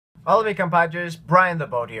Hola mi compadres, Brian the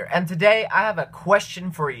Boat here, and today I have a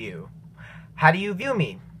question for you. How do you view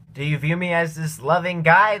me? Do you view me as this loving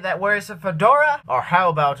guy that wears a fedora? Or how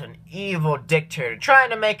about an evil dictator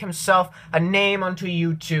trying to make himself a name onto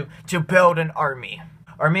YouTube to build an army?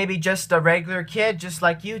 Or maybe just a regular kid just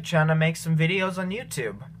like you trying to make some videos on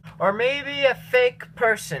YouTube? Or maybe a fake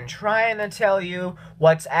person trying to tell you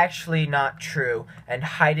what's actually not true and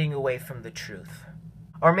hiding away from the truth?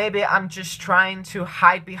 Or maybe I'm just trying to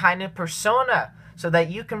hide behind a persona so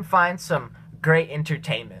that you can find some great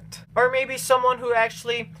entertainment. Or maybe someone who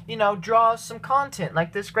actually, draws some content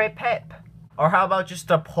like this great Pep. Or how about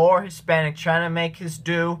just a poor Hispanic trying to make his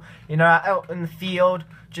due, out in the field,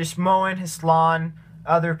 just mowing his lawn,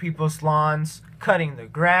 other people's lawns, cutting the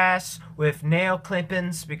grass with nail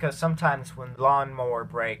clippings, because sometimes when the lawnmower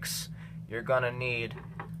breaks, you're gonna need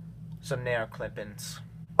some nail clippings.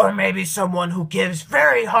 Or maybe someone who gives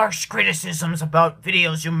very harsh criticisms about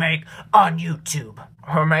videos you make on YouTube.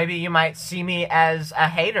 Or maybe you might see me as a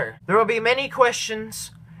hater. There will be many questions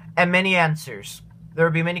and many answers. There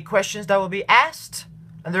will be many questions that will be asked,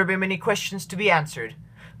 and there will be many questions to be answered.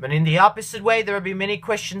 But in the opposite way, there will be many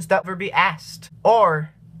questions that will be asked,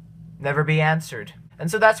 or never be answered. And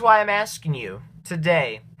so that's why I'm asking you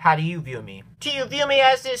today, how do you view me? Do you view me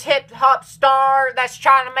as this hip-hop star that's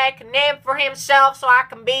trying to make a name for himself so I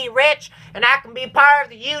can be rich and I can be part of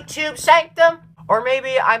the YouTube sanctum? Or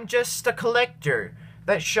maybe I'm just a collector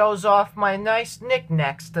that shows off my nice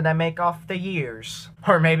knickknacks that I make off the years.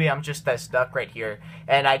 Or maybe I'm just this duck right here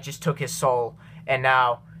and I just took his soul and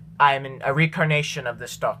now I'm in a reincarnation of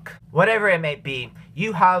this duck. Whatever it may be,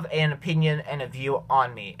 you have an opinion and a view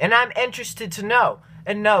on me. And I'm interested to know.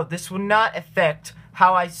 And no, this will not affect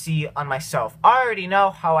how I see on myself. I already know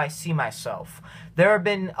how I see myself. There have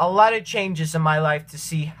been a lot of changes in my life to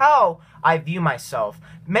see how I view myself.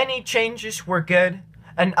 Many changes were good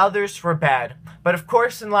and others were bad. But of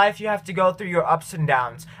course in life you have to go through your ups and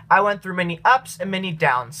downs. I went through many ups and many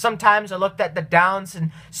downs. Sometimes I looked at the downs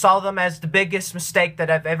and saw them as the biggest mistake that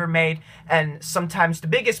I've ever made, and sometimes the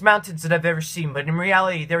biggest mountains that I've ever seen. But in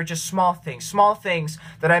reality they were just small things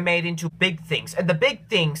that I made into big things. And the big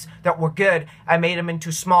things that were good, I made them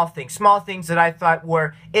into small things that I thought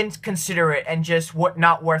were inconsiderate and just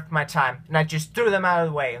not worth my time. And I just threw them out of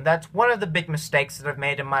the way. And that's one of the big mistakes that I've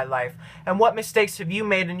made in my life. And what mistakes have you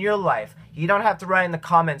made in your life? You don't have to write in the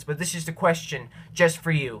comments, but this is the question just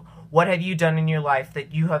for you. What have you done in your life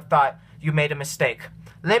that you have thought you made a mistake?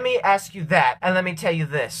 Let me ask you that, and let me tell you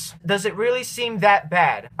this. Does it really seem that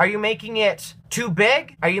bad? Are you making it too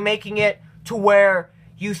big? Are you making it to where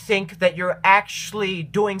you think that you're actually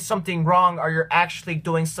doing something wrong or you're actually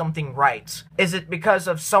doing something right? Is it because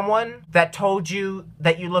of someone that told you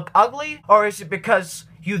that you look ugly? Or is it because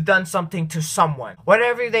you've done something to someone?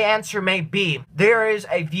 Whatever the answer may be, there is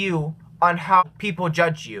a view on how people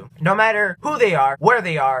judge you. No matter who they are, where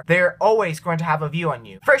they are, they're always going to have a view on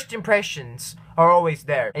you. First impressions are always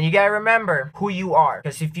there. And you gotta remember who you are.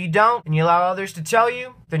 Because if you don't, and you allow others to tell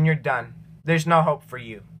you, then you're done. There's no hope for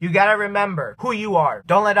you. You gotta remember who you are.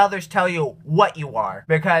 Don't let others tell you what you are,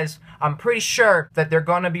 because I'm pretty sure that they're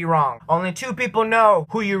gonna be wrong. Only two people know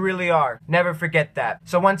who you really are. Never forget that.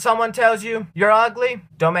 So when someone tells you you're ugly,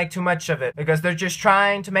 don't make too much of it, because they're just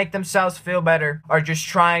trying to make themselves feel better or just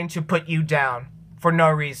trying to put you down for no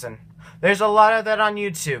reason. There's a lot of that on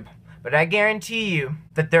YouTube, but I guarantee you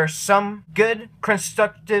that there's some good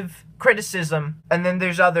constructive criticism, and then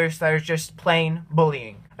there's others that are just plain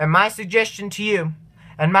bullying. And my suggestion to you,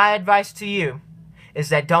 and my advice to you, is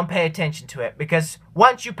that don't pay attention to it. Because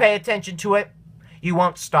once you pay attention to it, you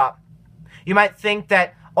won't stop. You might think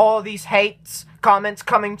that all these hates, comments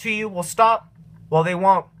coming to you will stop. Well, they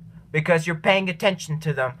won't. Because you're paying attention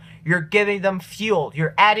to them. You're giving them fuel.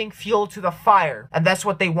 You're adding fuel to the fire. And that's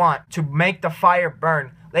what they want, to make the fire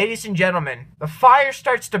burn. Ladies and gentlemen, the fire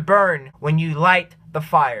starts to burn when you light the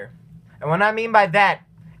fire. And what I mean by that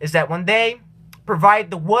is that when they provide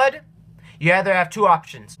the wood, you either have two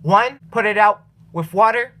options. One, put it out with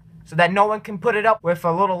water so that no one can put it up with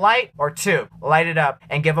a little light. Or two, light it up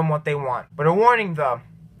and give them what they want. But a warning though,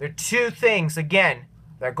 there are two things, again,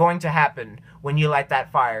 that are going to happen when you light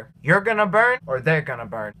that fire. You're gonna burn or they're gonna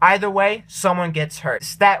burn. Either way, someone gets hurt.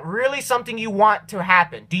 Is that really something you want to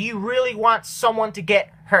happen? Do you really want someone to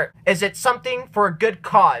get hurt? Is it something for a good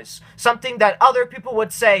cause? Something that other people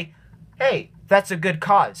would say, hey, that's a good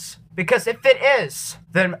cause. Because if it is,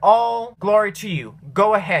 then all glory to you.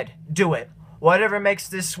 Go ahead, do it. Whatever makes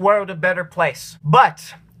this world a better place.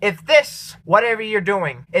 But if this, whatever you're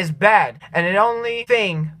doing, is bad, and the only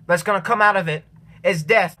thing that's gonna come out of it is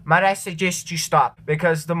death, might I suggest you stop.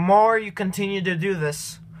 Because the more you continue to do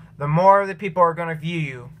this, the more the people are gonna view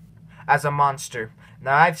you as a monster.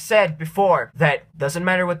 Now, I've said before that doesn't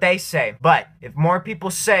matter what they say, but if more people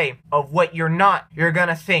say of what you're not, you're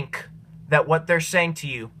gonna think that what they're saying to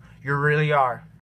you, you really are.